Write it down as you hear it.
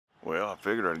Well, I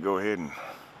figured I'd go ahead and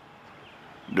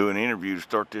do an interview to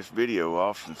start this video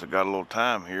off since I got a little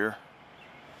time here.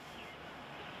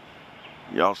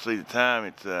 Y'all see the time,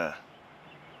 it's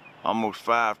almost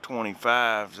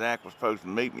 5:25. Zach was supposed to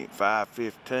meet me at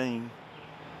 5:15.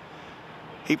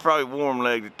 He probably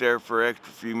warm-legged it there for an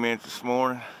extra few minutes this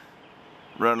morning.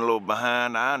 Running a little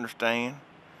behind, I understand.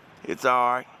 It's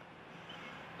all right.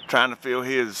 Trying to fill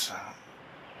his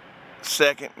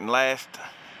second and last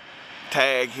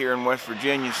tag here in West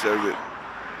Virginia so that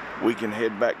we can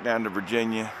head back down to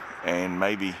Virginia and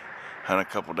maybe hunt a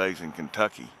couple days in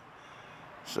Kentucky.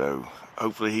 So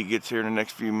hopefully he gets here in the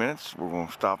next few minutes. We're going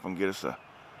to stop and get us a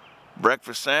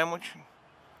breakfast sandwich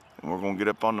and we're going to get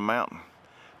up on the mountain.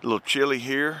 A little chilly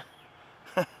here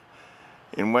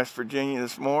in West Virginia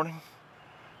this morning.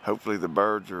 Hopefully the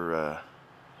birds are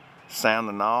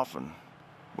sounding off and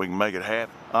we can make it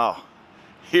happen. Oh,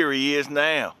 here he is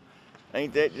now.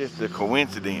 Ain't that just a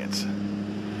coincidence?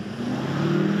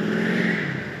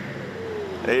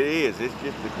 It is, it's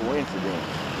just a coincidence.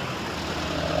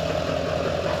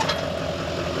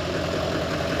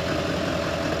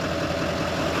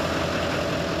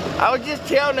 I was just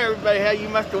telling everybody how you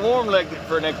must have warm-legged it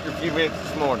for an extra few minutes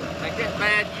this morning. Ain't that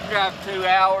bad? You drive 2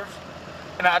 hours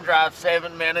and I drive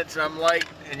 7 minutes and I'm late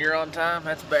and you're on time?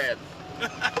 That's bad.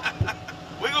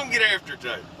 We're gonna get after it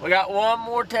though. We got one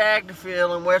more tag to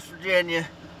fill in West Virginia.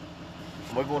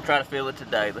 We're gonna try to fill it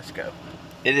today. Let's go.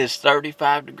 It is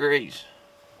 35 degrees.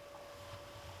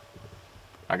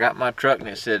 I got my truck and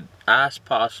it said, ice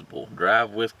possible,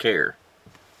 drive with care.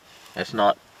 That's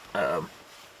not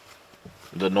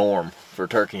the norm for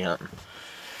turkey hunting.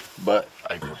 But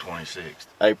April 26th.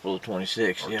 April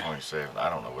 26th, or yeah. 27th. I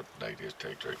don't know what the date is, to tell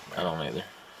you the truth, man. I don't either.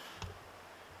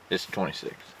 It's the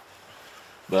 26th.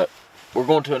 But we're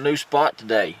going to a new spot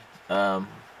today.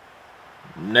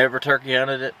 Never turkey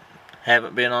hunted it.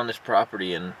 Haven't been on this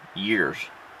property in years.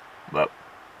 But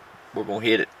we're going to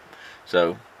hit it.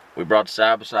 So we brought the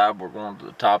side by side. We're going to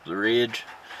the top of the ridge.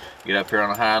 Get up here on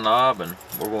a high knob and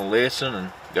we're going to listen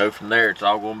and go from there. It's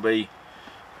all going to be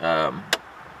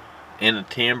in the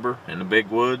timber, in the big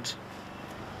woods.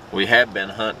 We have been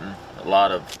hunting a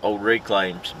lot of old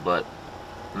reclaims, but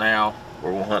now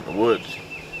we're going to hunt in the woods.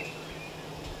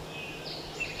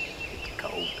 It's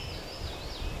cold.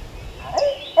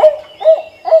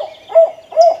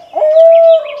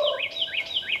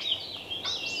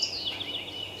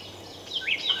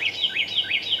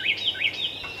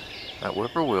 That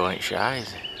whippoorwill ain't shy,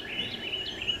 is it?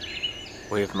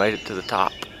 We have made it to the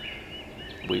top.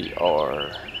 We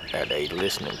are at a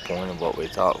listening point of what we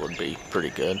thought would be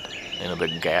pretty good in a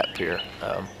big gap here.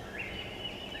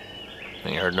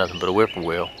 Ain't heard nothing but a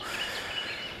whippoorwill.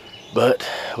 But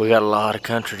we got a lot of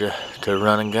country to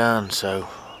run and gun, so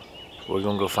we're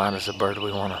gonna go find us a bird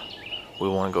we wanna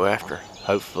go after.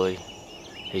 Hopefully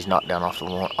he's knocked down off of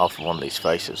one of these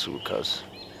faces because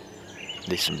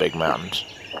these some big mountains.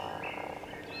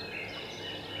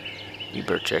 You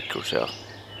better check yourself.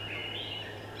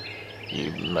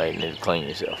 You may need to clean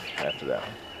yourself after that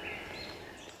one.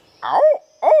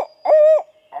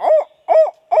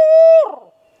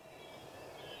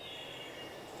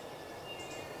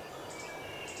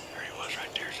 There he was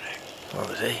right there, Zach. Where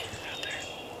was he? Out there.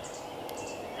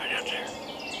 Right out there.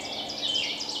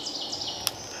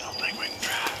 I don't think we can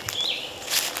drive.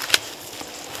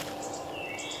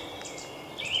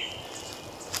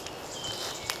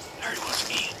 There he was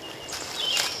again.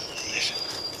 Listen.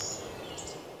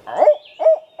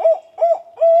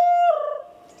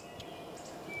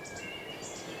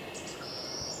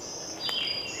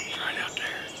 He's right out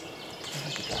there. I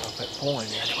think he's right off that point,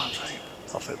 yeah. That's what I'm saying.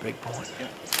 Off that big point. Yeah.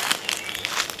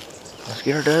 Let's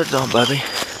get our duds on, baby.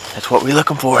 That's what we're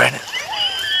looking for, ain't it?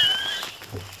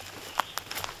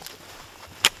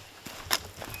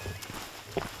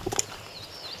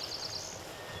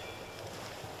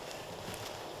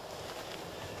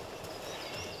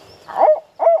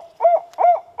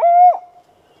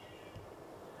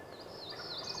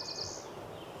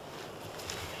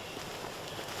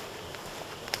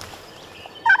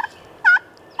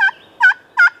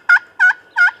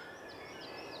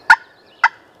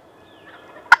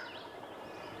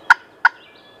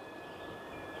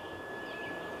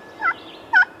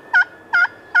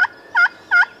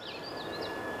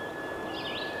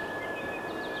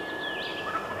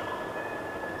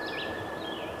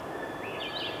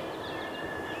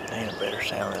 Ain't a better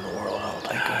sound in the world, I don't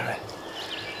think, of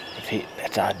it.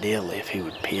 That's ideally if he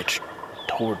would pitch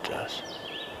towards us.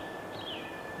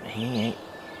 He ain't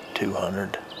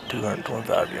 200,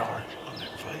 225 yards. On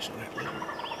that face, on that little,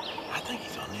 I think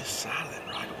he's on this side of that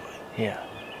right away. Yeah.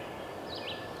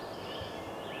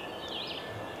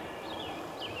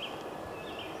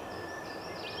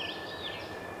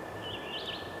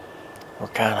 we're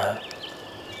kind of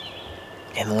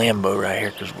in limbo right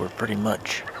here because we're pretty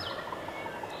much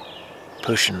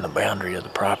pushing the boundary of the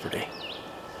property,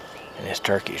 and this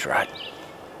turkey's right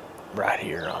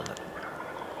here on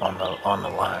the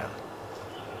line.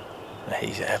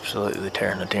 He's absolutely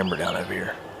tearing the timber down over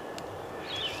here.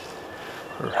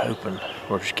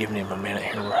 We're just giving him a minute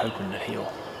here. We're hoping that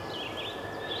he'll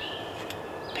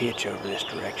pitch over this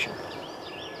direction.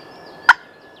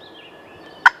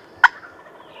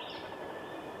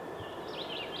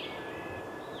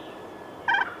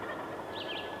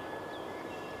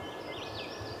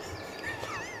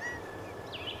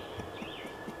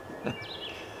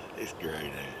 It's great,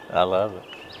 ain't it? I love it.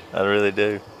 I really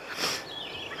do.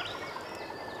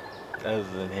 Other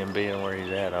than him being where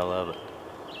he's at, I love it.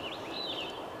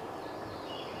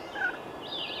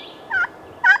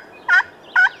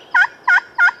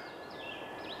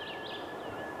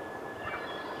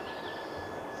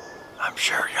 I'm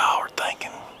sure y'all are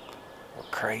thinking, we're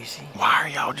crazy. Why are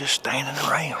y'all just standing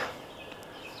around?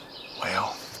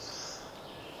 Well,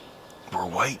 we're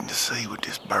waiting to see what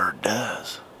this bird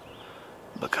does,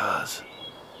 because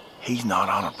he's not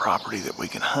on a property that we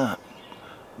can hunt,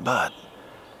 but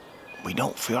we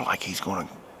don't feel like he's going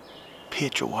to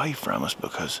pitch away from us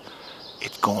because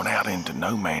it's going out into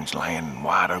no man's land and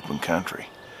wide open country.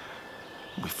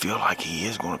 We feel like he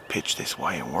is going to pitch this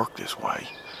way and work this way.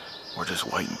 We're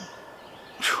just waiting.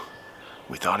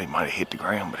 We thought he might have hit the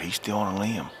ground, but he's still on a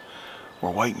limb.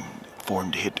 We're waiting for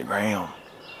him to hit the ground.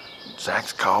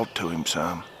 Zach's called to him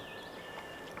some,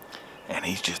 and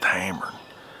he's just hammering.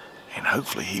 And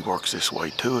hopefully he works this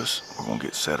way to us. We're going to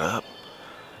get set up,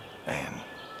 and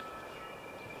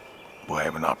we'll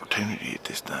have an opportunity at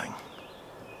this thing.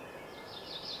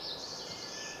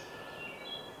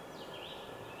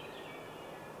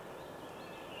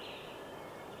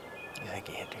 You think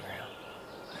he hit the ground?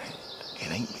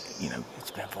 It ain't, you know.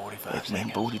 It's been 45 seconds. It's been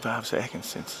 45 seconds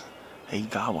since he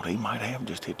gobbled. He might have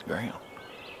just hit the ground.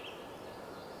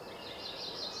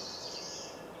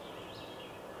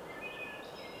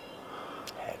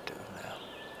 Had to have now.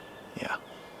 Yeah,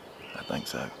 I think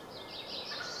so.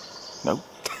 Nope.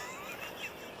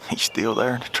 He's still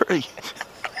there in the tree.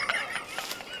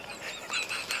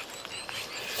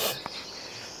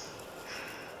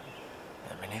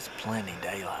 I mean, it's plenty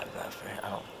daylight up there.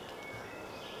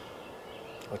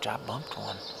 Which I bumped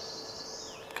one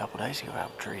a couple days ago out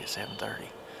of a tree at 7:30.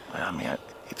 Well, I mean,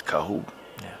 it's cold.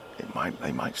 Yeah.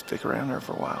 They might stick around there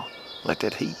for a while. Let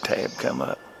that heat tab come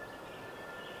up.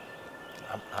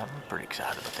 I'm pretty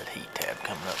excited about that heat tab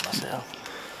coming up myself.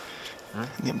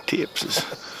 Them tips is...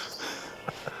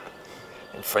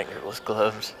 And fingerless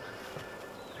gloves.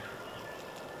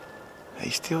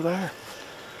 He's still there.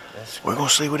 We're gonna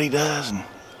see what he does, and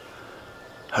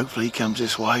hopefully he comes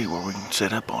this way where we can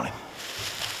set up on him.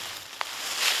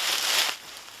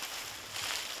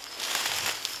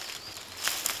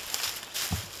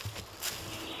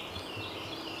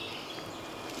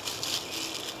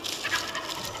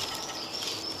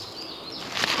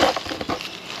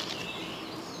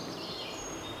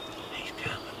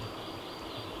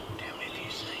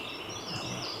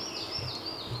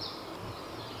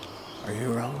 Are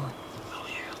you rolling? Oh,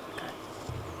 yeah. Okay.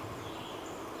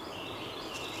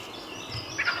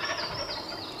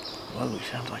 Whoa, he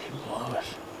sounds like he'll blow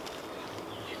us.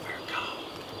 You better call.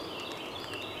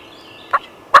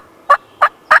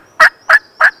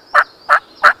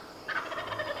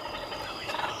 No,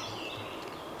 he's not.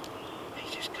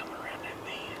 He's just coming around that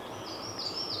bend.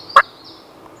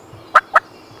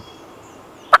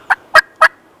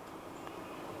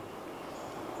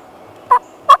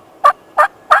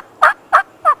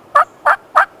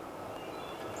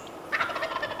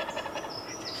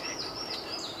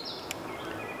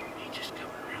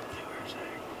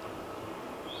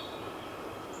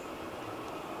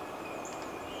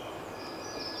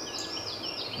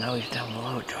 No, he's down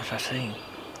below it, Josh. I see him.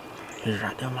 He's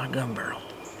right down my gun barrel.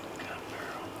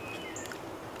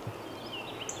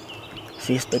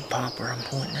 See this big popper I'm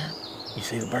pointing at? You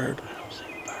see the bird? I don't see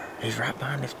the bird. He's right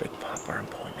behind this big popper I'm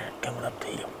pointing at, coming up to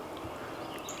you.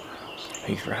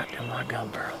 He's right down my gun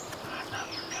barrel. I know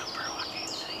your gun barrel. I can't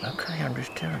see him. Okay, I'm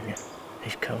just telling you.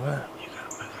 He's coming up. You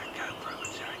gotta move that GoPro, but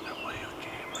there ain't no way on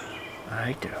camera. I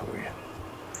hate to over you.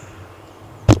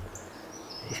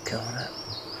 He's coming up.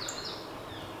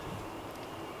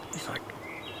 He's like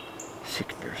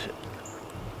 60 or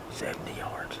 70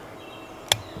 yards.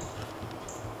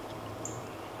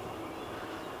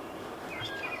 I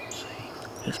still don't see him.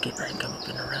 He's getting ready to come up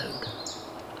in the road.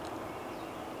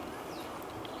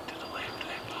 To the left,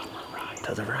 left, or right?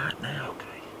 To the right now.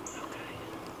 Okay, okay.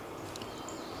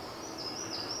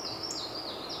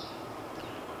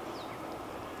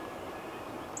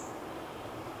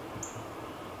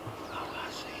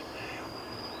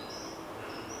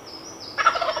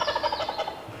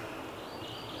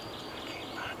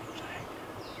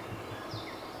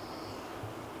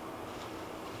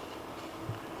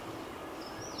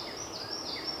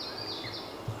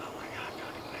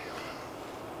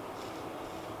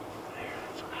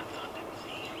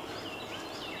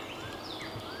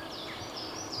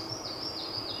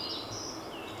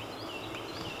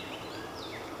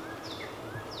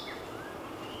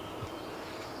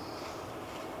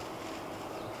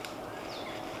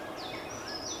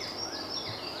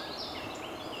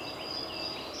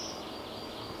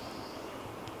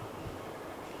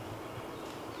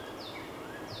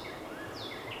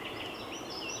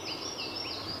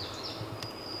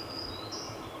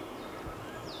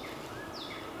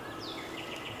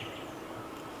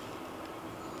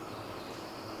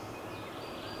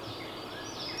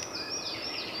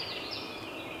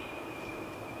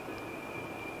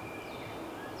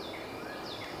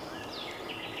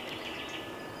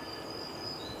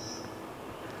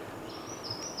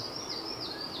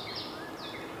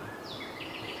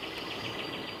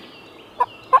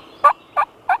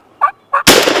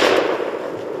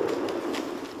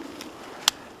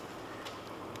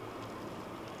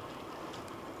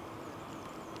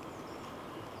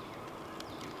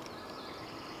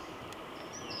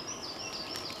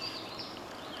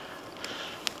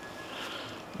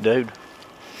 Dude.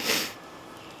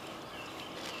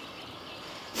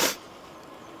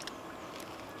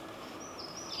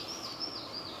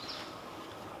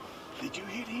 Did you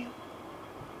hit him?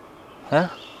 Huh?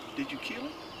 Did you kill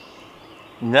him?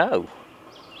 No.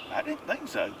 I didn't think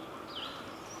so.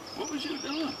 What was you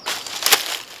doing?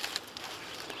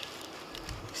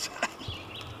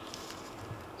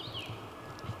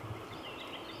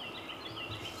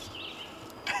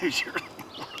 Dude, you're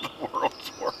one of the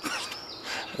world's worst.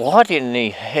 What in the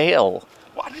hell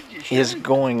Why did you shoot is him?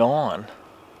 going on?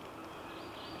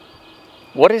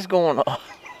 What is going on?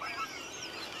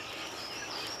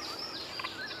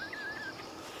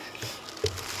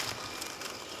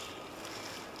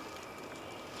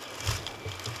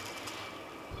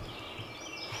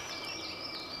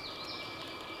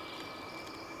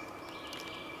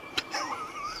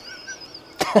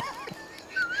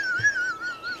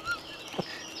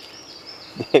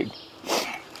 Dude.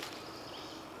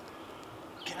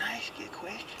 Can I ask you a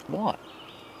question? What?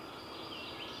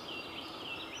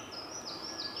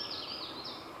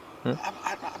 I'm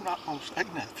not gonna say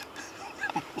nothing.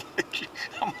 I'm gonna let you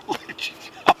take a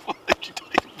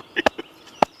breath.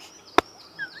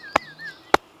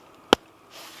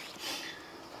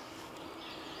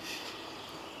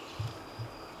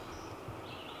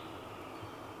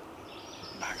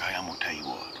 By golly, I'm gonna tell you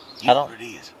what. You know what it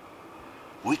is?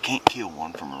 We can't kill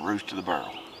one from a roost to the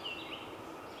barrel.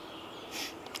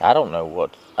 I don't know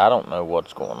what's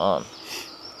going on.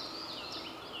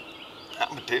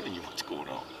 I'm telling you what's going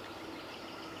on.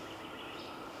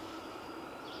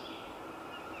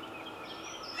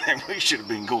 And we should have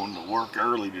been going to work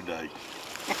early today.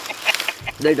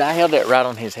 Dude, I held that right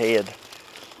on his head.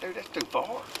 Dude, that's too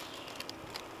far.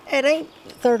 It ain't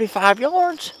 35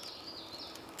 yards.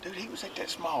 Dude, he was at that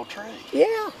small tree.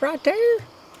 Yeah, right there.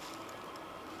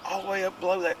 All the way up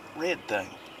below that red thing.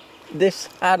 This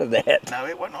side of that. No,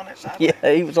 it wasn't on that side.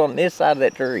 Yeah, he was on this side of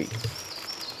that tree.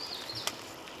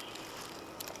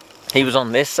 He was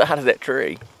on this side of that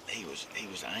tree. He was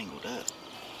angled up.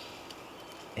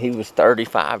 He was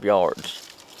 35 yards.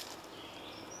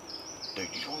 Dude,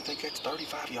 you don't think that's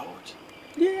 35 yards?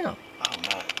 Yeah. Oh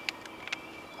no.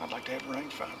 I'd like to have a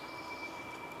rangefinder.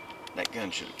 That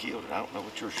gun should have killed it. I don't know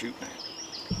what you're shooting at.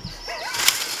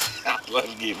 I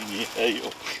love giving you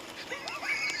hell.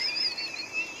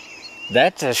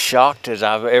 That's as shocked as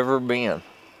I've ever been.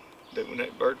 Dude, when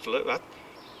that bird flew, I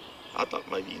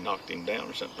thought maybe you knocked him down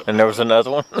or something. And there was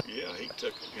another one? Yeah, he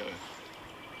took it.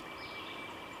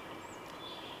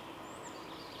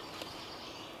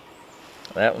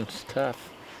 That one's tough.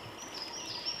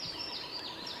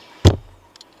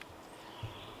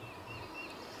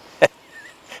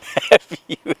 Have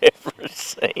you ever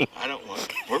seen? I don't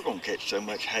want. We're gonna catch so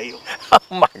much hail. Oh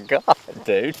my God,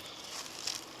 dude!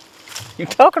 You're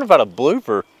talking about a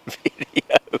blooper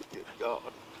video. Good God.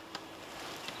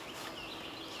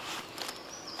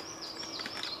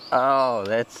 Oh,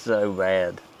 that's so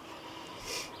bad.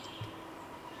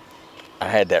 I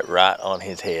had that right on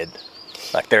his head.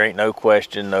 Like there ain't no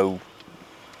question, no.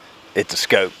 It's a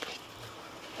scope,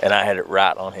 and I had it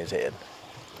right on his head.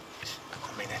 I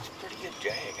mean, that's a pretty good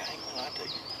jag. I ain't gonna lie to you.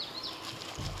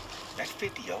 That's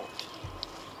 50 yards.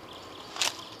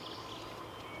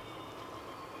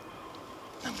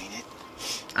 I mean it.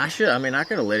 I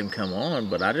could have let him come on,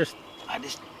 but I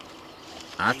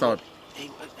thought.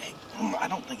 I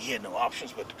don't think he had no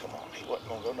options but to come on. He wasn't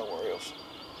gonna go nowhere else.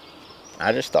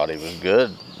 I just thought he was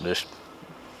good.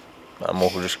 I'm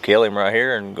gonna just kill him right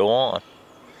here and go on.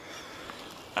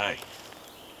 Hey,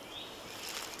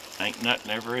 ain't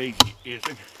nothing ever easy, is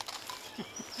it?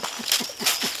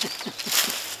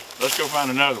 Let's go find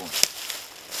another one.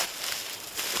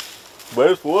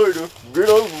 Best way to get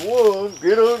over one,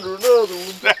 get under another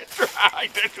one. That's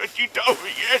right. That's what you told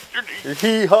me yesterday.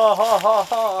 Hee ha ha ha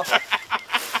ha.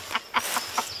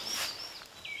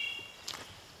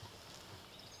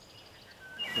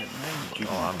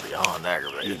 I'm beyond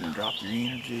aggravated. Didn't drop your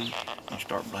energy and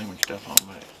start blaming stuff on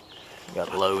me.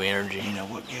 Got low energy. You know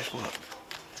what? Guess what?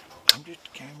 I'm just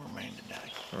a cameraman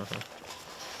today.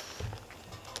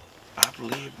 I've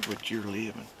lived what you're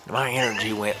living. My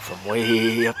energy went from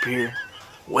way up here,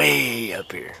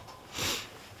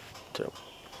 to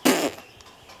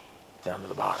down to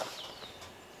the bottom.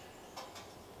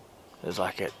 It was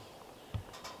like that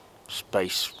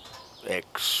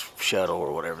SpaceX shuttle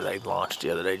or whatever they launched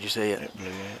the other day. Did you see it? That blew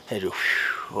out. They do,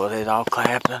 well, they're all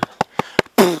clapping.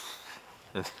 It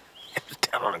was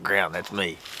down on the ground. That's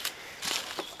me.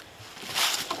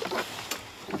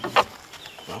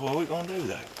 Well, what are we gonna do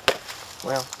though?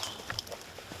 Well,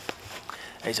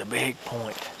 there's a big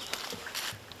point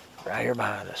right here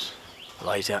behind us.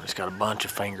 lays out and it's got a bunch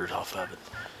of fingers off of it.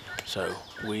 So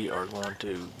we are going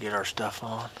to get our stuff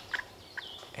on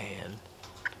and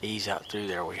ease out through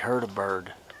there. We heard a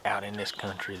bird out in this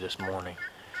country this morning,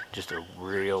 just a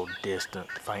real distant,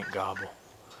 faint gobble.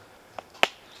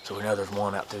 So we know there's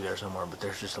one out through there somewhere, but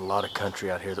there's just a lot of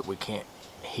country out here that we can't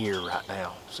hear right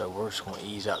now. So we're just going to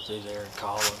ease out through there and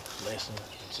call and listen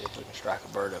and see if we can strike a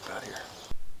bird up out here.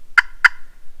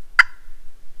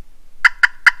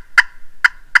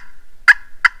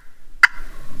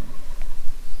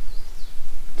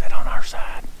 Is that on our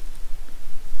side?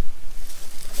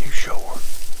 You sure?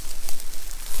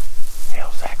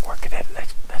 Hell, Zach, working at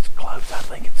it. That's close. I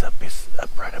think it's up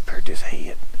right up here at this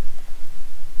head.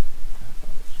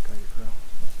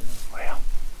 Well,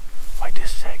 wait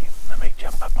just a second. Let me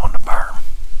jump up on the berm.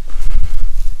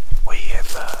 We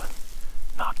have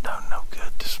not done no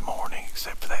good this morning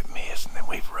except for that miss, and then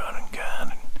we've run and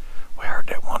gun, and we heard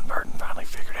that one bird and finally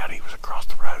figured out he was across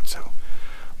the road, so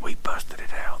we busted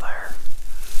it out there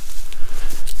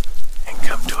and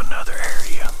come to another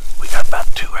area. We got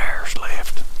about 2 hours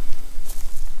left.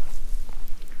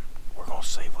 We're gonna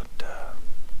see what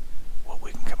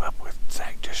we can come up with.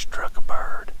 Zach just struck a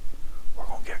bird. We're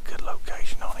gonna get a good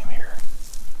location on him here.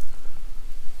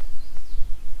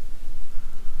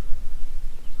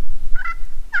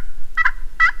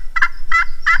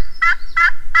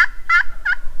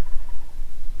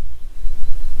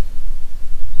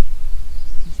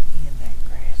 He's in that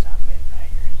grass, I bet. Right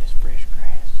here in this fresh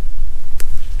grass.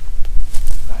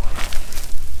 Right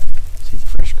there. See the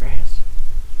fresh grass?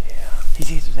 Yeah.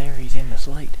 He's either there or he's in the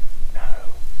slate. No,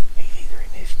 he's either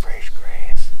in this fresh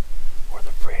grass or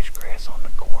the fresh grass on the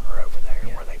corner over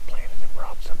there where they planted and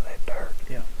robbed some of that dirt.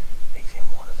 Yeah. He's in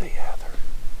one or the other.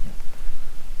 Yeah.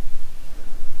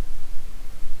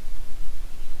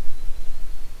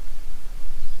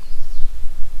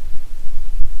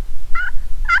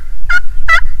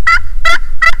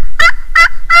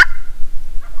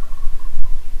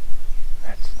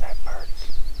 That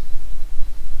bird's.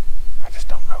 I just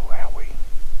don't know how we.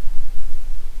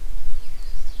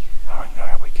 I don't even know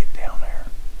how we get down there.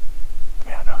 I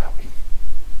mean, I know how we.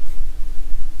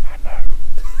 I know.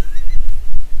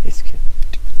 It's good.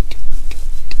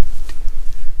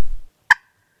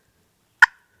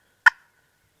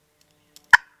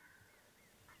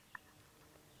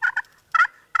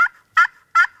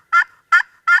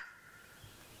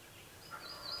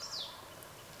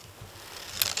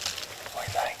 What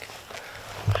do you think?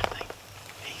 I think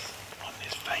he's on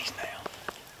his face now.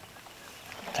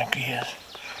 I think he is.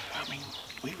 I mean,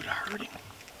 we would have heard him.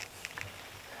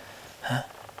 Huh?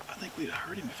 I think we'd have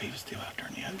heard him if he was still out there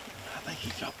in the open. I think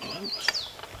he got below us.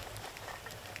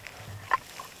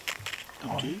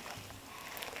 Don't you?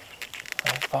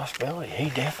 That's a possibility. He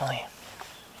definitely.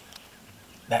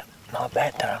 Not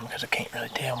that time because I can't really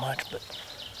tell much, but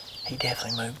he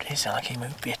definitely moved. It sounded like he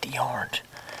moved 50 yards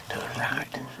to the right. I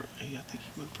think he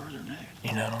moved further than that.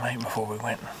 You know what I mean? Before we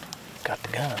went and got the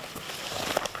gun.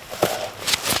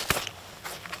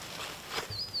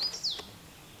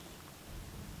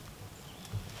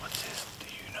 What's this? Do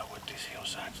you know what this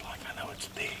hillside's like? I know it's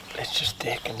thick. It's just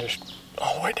thick and just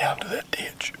all the way down to that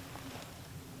ditch.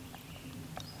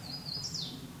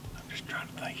 I'm just trying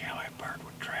to think how that bird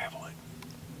would travel it.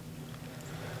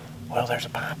 Well, there's a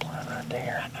pipeline right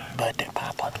there, but that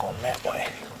pipeline's going that way.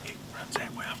 It runs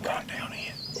that way. I've gone down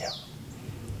it. Yeah.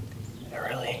 There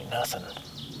really ain't nothing,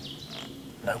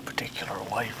 no particular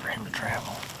way for him to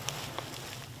travel.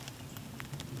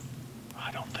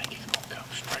 I don't think he's going to come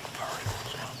straight for it,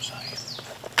 is what I'm saying. He's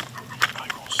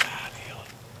probably going to side hill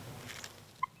it.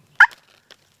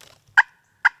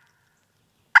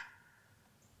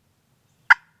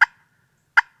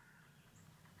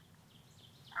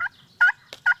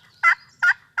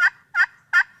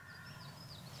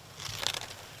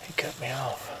 He cut me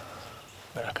off,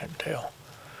 but I couldn't tell.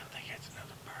 I think that's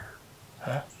another bird.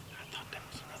 Huh? I thought that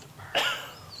was another bird.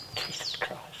 Jesus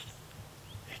Christ.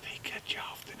 If he cut you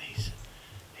off, then he's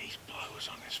blows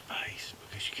on his face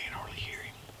because you can't hardly hear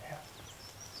him. Yeah.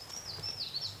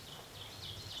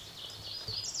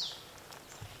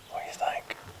 What do you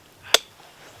think?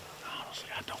 Honestly,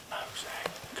 I don't know, Zach.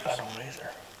 I don't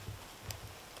either.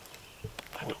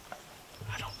 I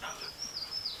don't know that.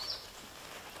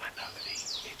 I know that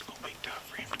it's going to be tough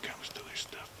for him to come through his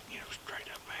stuff, straight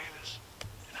up at us.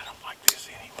 And I don't like this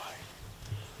anyway.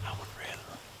 I would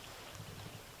rather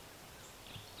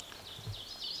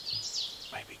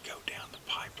maybe go down the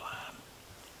pipeline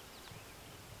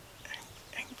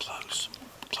and close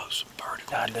some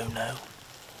vertical. I do know.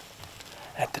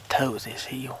 At the toe of this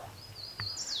hill,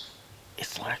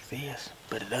 it's like this,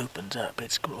 but it opens up.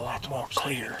 It's a lot more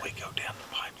clear. If we go down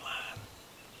the pipeline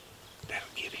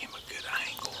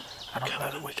I don't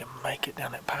know that we can make it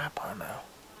down that pipeline though.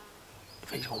 If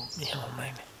he's gonna, you know what I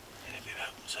mean? And if it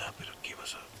opens up, it'll give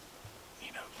us a,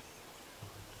 you know.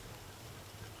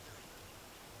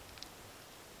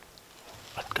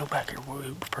 Let's go back here where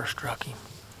we first struck him.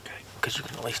 Okay. Because you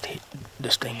can at least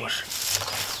distinguish.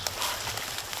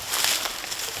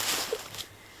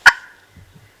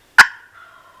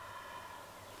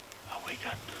 Oh, we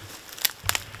got.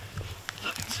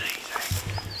 Look and see, Zach.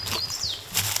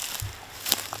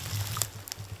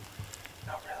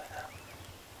 No, really, no.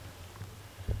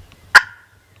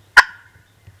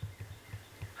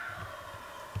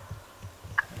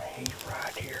 He's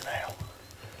right here now.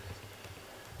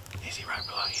 Is he right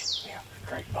below you? Yeah,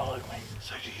 straight below me.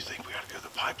 So do you think we ought to go to the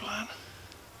pipeline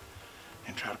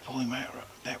and try to pull him out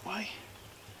that way?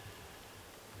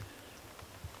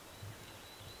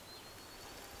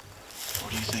 Or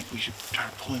do you think we should try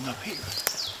to pull him up here?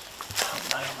 I don't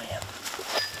know, man.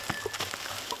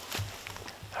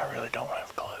 I really don't have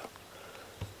a clue.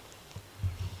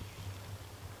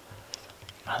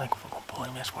 I think if we're gonna pull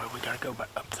him this way, we gotta go back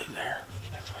up through there.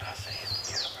 That's what I said.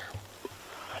 Get up there.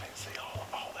 I didn't see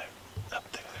all that up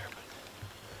through there,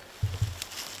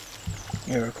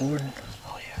 but. You recording?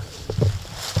 Oh yeah.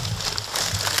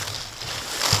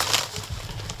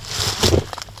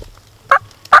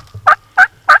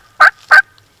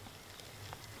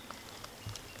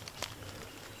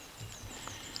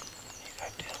 You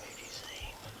gotta tell me if you see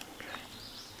him. Okay.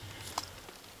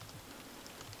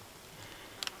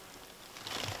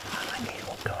 I think he's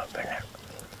gonna come up in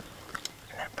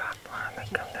that pipeline and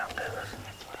come down to us.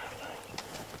 That's what I think.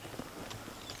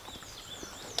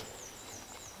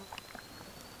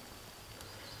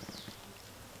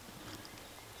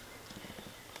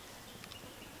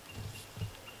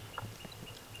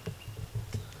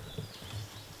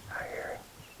 I hear him.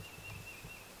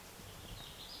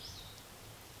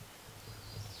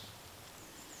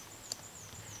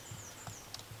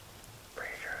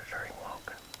 Pretty sure I heard him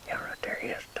walking. Yeah, right there he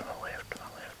is, to my left, to my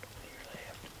left. Your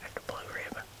left. At the blue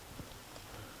ribbon.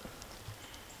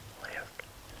 Left.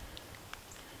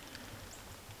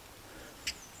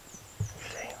 You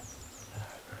see him?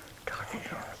 God,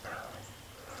 he's on the ground.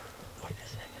 Wait a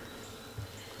second.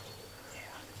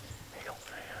 Yeah. He don't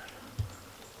see us.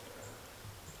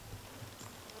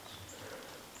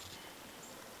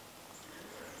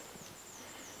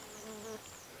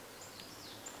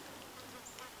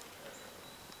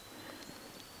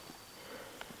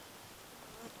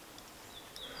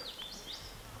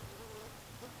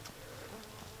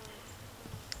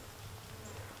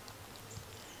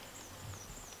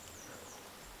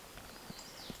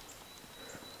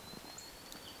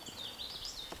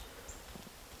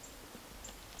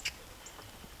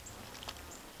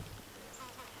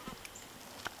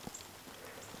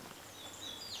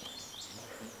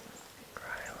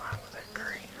 Right in line with that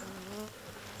tree.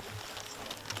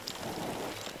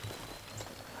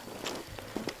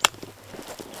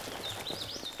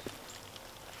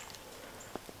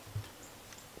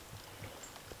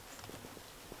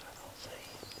 I don't see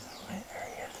him. Right there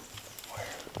he is.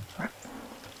 Where? Right.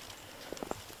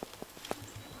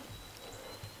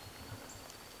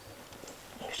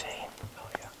 You see him? Oh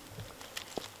yeah.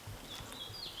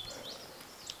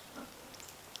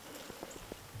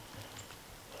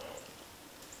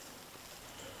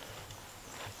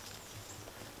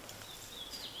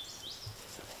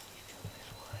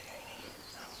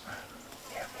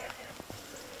 Yeah, yeah, yeah.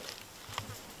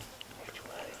 Which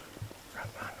way?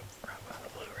 Right behind the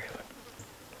blue ribbon.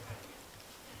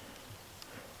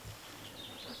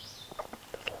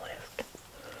 To the left.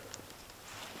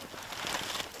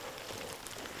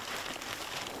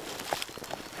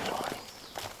 God,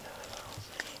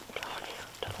 God, yeah,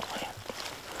 to the left.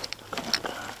 Look on the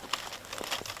gun.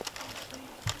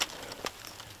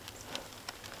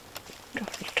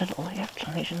 God, he's to the left,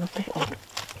 son. He's in the field.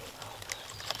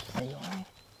 Are you alright?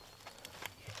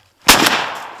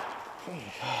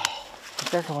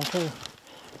 There's one too.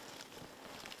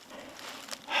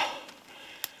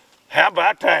 How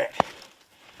about that?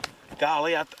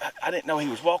 Golly, I didn't know he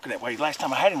was walking that way. Last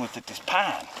time I had him was at this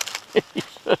pine.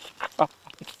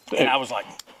 And I was like,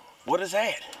 what is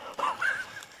that?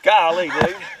 Golly,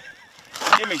 dude.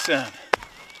 Give me some.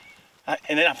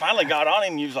 And then I finally got on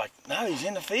him and he was like, no, he's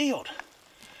in the field.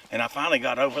 And I finally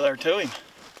got over there to him.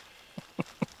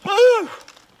 Woo!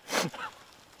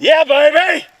 Yeah,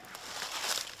 baby!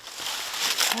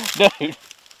 Dude,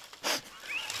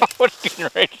 I was getting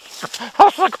ready. I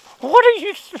was like, what are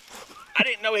you? I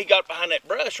didn't know he got behind that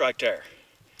brush right there.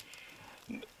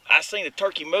 I seen a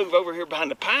turkey move over here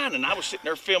behind the pine and I was sitting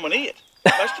there filming it.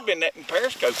 Must have been that in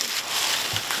periscoping.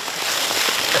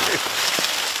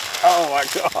 Oh Oh my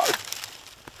God.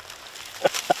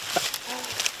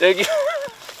 Dude, you,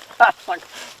 I was like,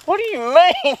 what do you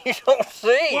mean you don't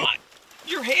see? Well,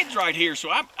 your head's right here, so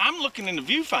I'm looking in the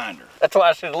viewfinder. That's why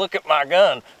I said look at my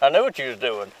gun. I knew what you was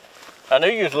doing. I knew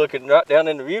you was looking right down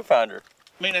in the viewfinder.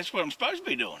 I mean, that's what I'm supposed to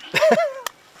be doing.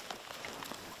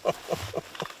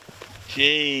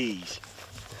 Jeez.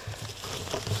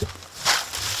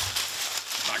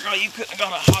 My God, you couldn't have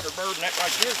got a hotter bird than that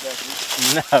right there, Becky.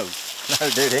 No,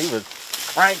 dude, he was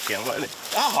cranking, wasn't he?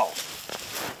 Oh.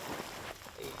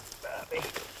 Easy, Bubby.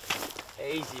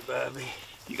 Easy, Bubby.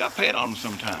 You got to pet on him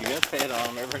sometimes. You got to pet on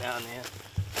him every now and then.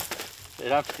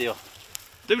 Dude, I'm still.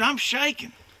 Dude, I'm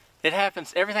shaking. It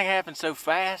happens, everything happens so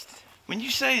fast. When you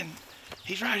saying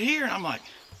he's right here, and I'm like,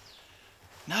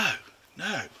 no.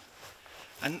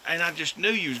 And I just knew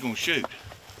you was going to shoot.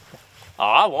 Oh,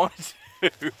 I wanted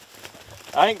to.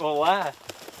 I ain't gonna lie.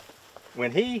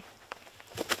 When he,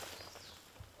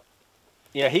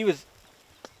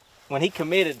 when he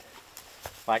committed,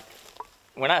 like,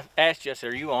 when I asked you, I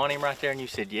said, are you on him right there? And you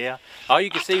said, yeah. All you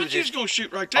could see was his, gonna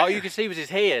shoot right there. All you could see was his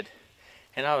head.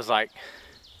 And I was like,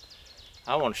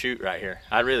 I want to shoot right here.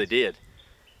 I really did.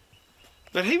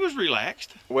 But he was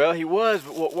relaxed. Well, he was,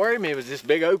 but what worried me was this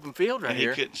big open field right here.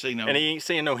 And he couldn't see no. And he ain't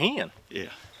seeing no hen. Yeah.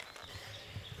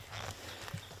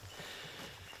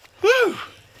 Whew.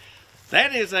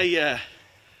 That is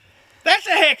that's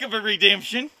a heck of a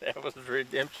redemption. That was a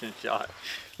redemption shot.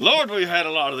 Lord, we've had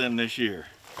a lot of them this year.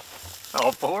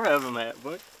 All 4 of them, that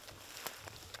boy.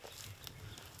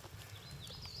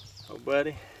 Oh,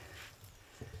 buddy.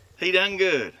 He done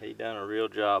good. He done a real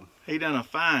job. He done a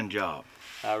fine job.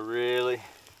 I really,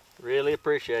 really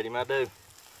appreciate him. I do.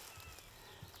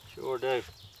 Sure do.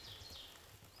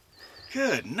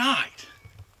 Good night.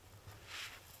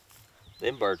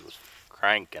 Them birds was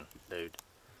cranking, dude.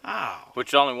 Oh. Which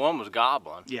the only one was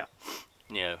gobbling. Yeah.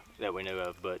 You know, that we knew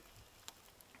of, but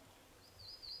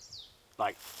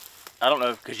like, I don't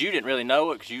know, because you didn't really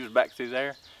know it because you was back through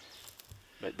there.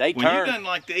 But they turned. When you done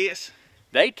like this.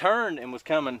 They turned and was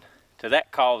coming to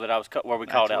that call that I was where we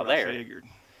called out there. I figured.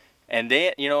 And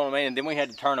then, you know what I mean? And then we had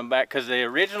to turn them back because they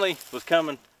originally was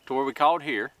coming to where we called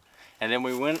here. And then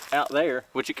we went out there,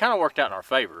 which it kind of worked out in our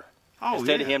favor. Oh,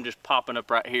 Instead yeah. of him just popping up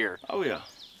right here. Oh, yeah.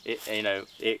 It, you know,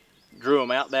 it drew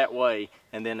them out that way.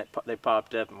 And then they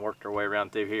popped up and worked their way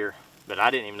around through here. But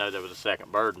I didn't even know there was a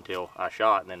second bird until I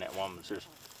shot. And then that one was just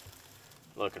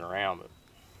looking around. But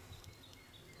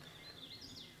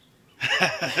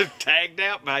Tagged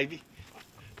out, baby.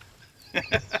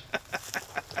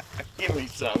 Give me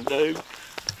some, dude.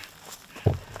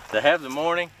 To have the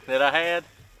morning that I had,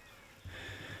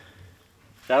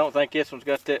 I don't think this one's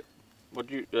got that,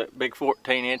 that big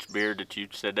 14-inch beard that you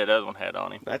said that other one had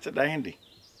on him. That's a dandy.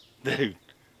 Dude,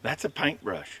 that's a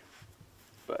paintbrush.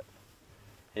 But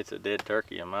it's a dead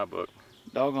turkey in my book.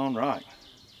 Doggone right.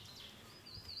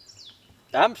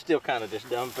 I'm still kind of just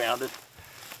dumbfounded.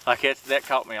 Like that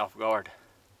caught me off guard.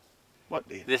 What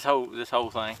did? This whole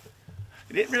thing.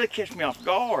 It didn't really catch me off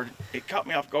guard. It caught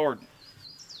me off guard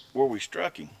where we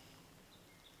struck him.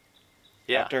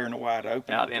 Yeah. Out there in the wide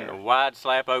open. Out in the wide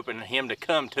slap open, and him to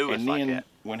come to us like that. And then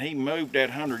when he moved that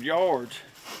 100 yards,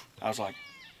 I was like,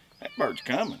 that bird's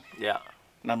coming. Yeah.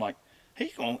 And I'm like,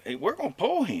 we're gonna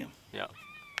pull him. Yeah.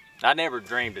 I never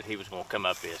dreamed that he was gonna come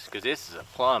up this, because this is a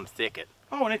plum thicket.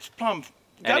 Oh, and it's plumb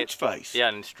goat's face. Yeah,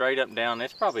 and straight up and down,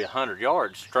 it's probably 100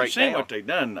 yards straight down. You see what they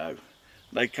done though?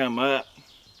 They come up,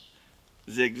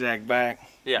 zigzag back,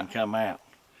 and come out.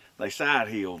 They side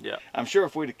heeled. Yeah. I'm sure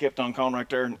if we'd have kept on calling right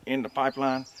there in the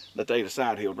pipeline, that they'd have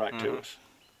side heeled right to us.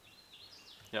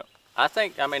 Yeah. I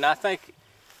think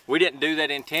we didn't do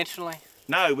that intentionally.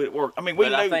 No, but it worked. I mean, we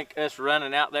knew. I think us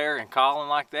running out there and calling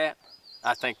like that,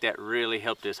 I think that really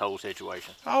helped this whole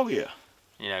situation. Oh, yeah.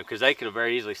 You know, because they could have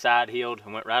very easily side heeled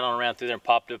and went right on around through there and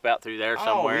popped up out through there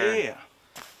somewhere. Oh, yeah.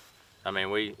 I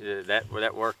mean,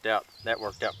 that worked out. That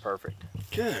worked out perfect.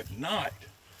 Good night.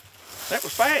 That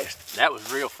was fast. That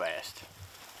was real fast.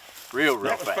 Real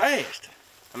that fast. That was fast.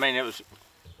 I mean, it was,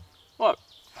 what?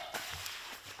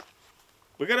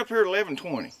 We got up here at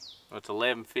 11:20. Well, it's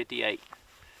 11:58.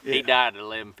 Yeah. He died at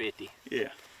 11:50. Yeah.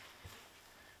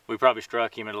 We probably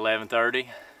struck him at 11:30,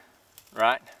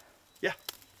 right? Yeah.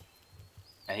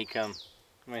 And he come,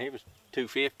 I mean, he was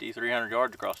 250, 300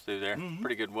 yards across through there. Mm-hmm.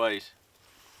 Pretty good ways.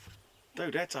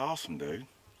 Dude, that's awesome, dude.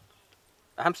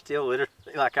 I'm still literally,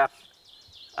 like, I'm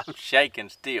shaking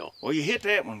still. Well, you hit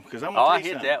that one, because I'm Oh, gonna I tell you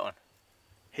hit something. that one.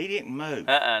 He didn't move.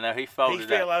 No, he folded He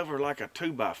fell up. over like a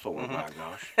 2x4, my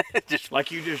gosh. Just,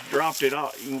 like you just dropped it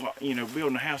off, you know,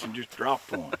 building a house and just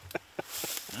dropped one.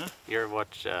 Huh? You ever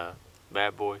watch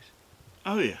Bad Boys?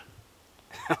 Oh, yeah.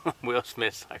 Will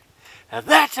Smith's like, Now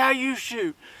that's how you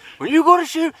shoot. When you go to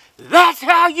shoot, that's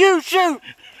how you shoot.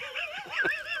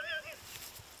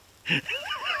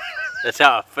 That's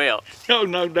how I felt. Oh,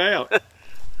 no doubt.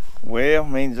 Well,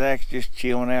 me and Zach's just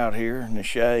chilling out here in the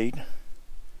shade.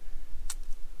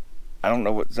 I don't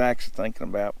know what Zach's thinking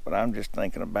about, but I'm just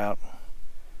thinking about,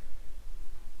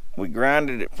 we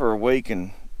grinded it for a week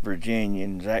in Virginia,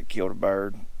 and Zach killed a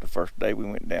bird the first day we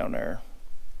went down there.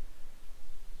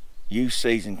 Youth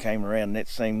season came around, and it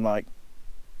seemed like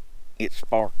it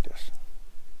sparked us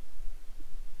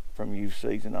from youth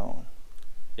season on.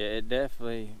 Yeah, it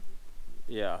definitely,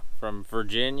 yeah, from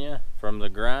Virginia, from the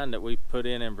grind that we put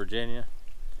in Virginia,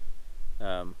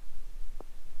 and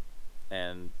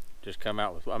just come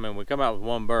out with, I mean, we come out with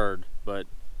one bird, but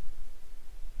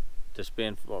to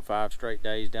spend, what, 5 straight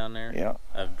days down there? Yeah.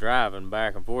 Of driving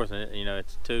back and forth, and you know,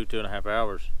 it's 2.5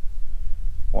 hours.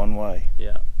 One way.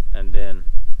 Yeah, and then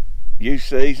Youth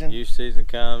season. youth season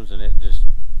comes, and it just,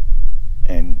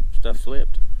 and stuff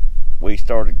flipped. we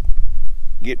started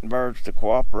getting birds to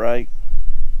cooperate.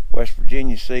 West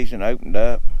Virginia season opened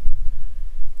up.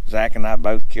 Zach and I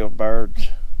both killed birds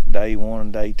day 1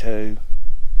 and day 2.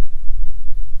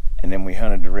 And then we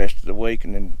hunted the rest of the week,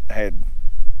 and then had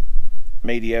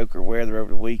mediocre weather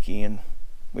over the weekend.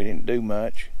 We didn't do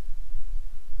much.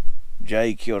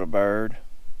 Jay killed a bird.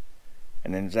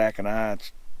 And then Zach and I,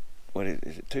 what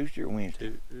is it, Tuesday or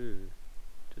Wednesday?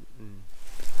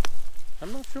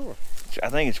 I'm not sure. I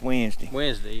think it's Wednesday.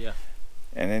 Wednesday, yeah.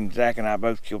 And then Zach and I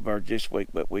both killed birds this week,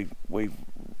 but we've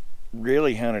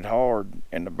really hunted hard,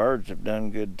 and the birds have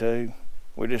done good too.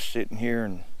 We're just sitting here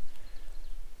and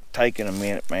taking a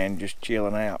minute, man, just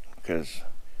chilling out, because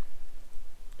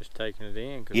Just taking it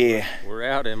in, because yeah, we're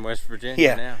out in West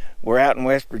Virginia now. We're out in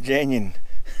West Virginia, and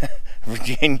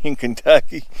Virginia and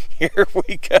Kentucky. Here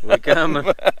we come. We're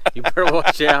coming. You better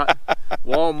watch out.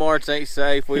 Walmarts ain't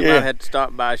safe. We might have to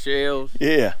stop by Shells.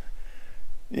 Yeah.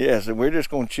 Yeah, so we're just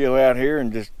going to chill out here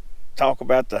and just talk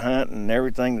about the hunt and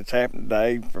everything that's happened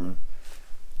today, from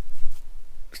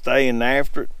staying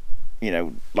after it. You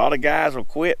know, a lot of guys will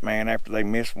quit, man, after they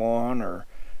miss one or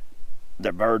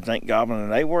their birds ain't gobbling,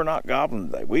 and they were not gobbling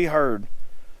today. We heard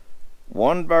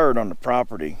one bird on the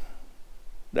property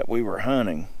that we were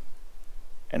hunting,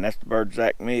 and that's the bird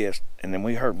Zach missed, and then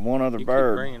we heard one other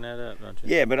bird. You keep bringing that up, don't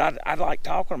you? Yeah, but I like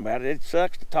talking about it. It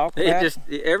sucks to talk about.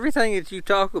 Everything that you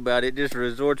talk about, it just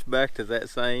resorts back to that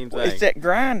same thing. Well, it's that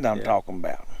grind I'm talking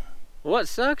about. What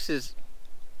sucks is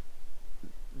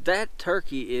that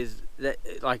turkey is that,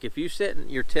 like, if you sit and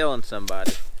you're telling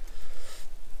somebody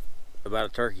about a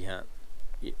turkey hunt.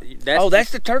 That's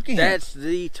the turkey hunt. That's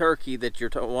the turkey that you're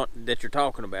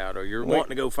talking about, or you're wanting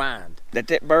to go find.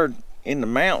 That bird in the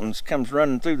mountains comes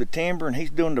running through the timber, and he's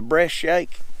doing the breast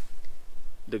shake.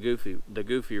 The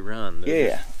goofy run.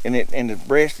 Yeah, and the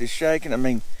breast is shaking. I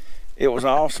mean, it was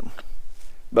awesome.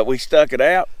 But we stuck it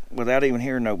out without even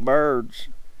hearing no birds,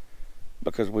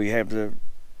 because we have the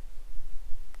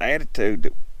attitude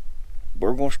that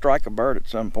we're going to strike a bird at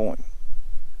some point.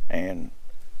 And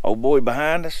old boy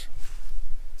behind us,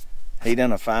 he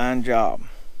done a fine job.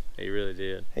 He really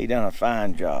did. He done a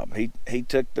fine job. He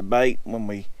took the bait when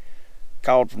we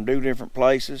called from 2 different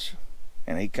places,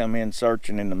 and he come in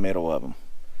searching in the middle of them,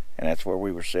 and that's where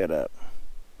we were set up.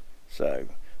 So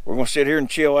we're going to sit here and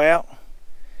chill out.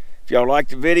 If y'all like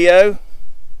the video,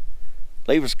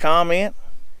 leave us a comment,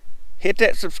 hit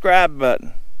that subscribe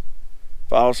button,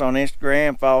 follow us on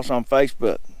Instagram, follow us on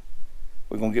Facebook.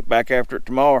 We're going to get back after it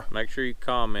tomorrow. Make sure you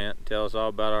comment and tell us all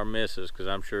about our misses, because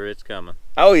I'm sure it's coming.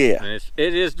 Oh yeah, and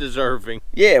it is deserving.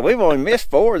 Yeah, we've only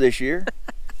missed 4 this year.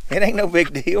 It ain't no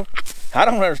big deal. I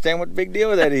don't understand what the big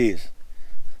deal of that is.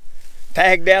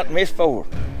 Tagged out and missed 4.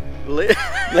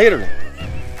 Literally.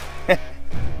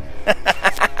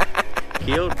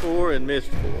 Killed 4 and missed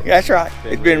 4. That's right.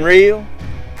 It's been real.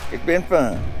 It's been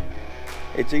fun.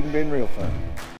 It's even been real fun.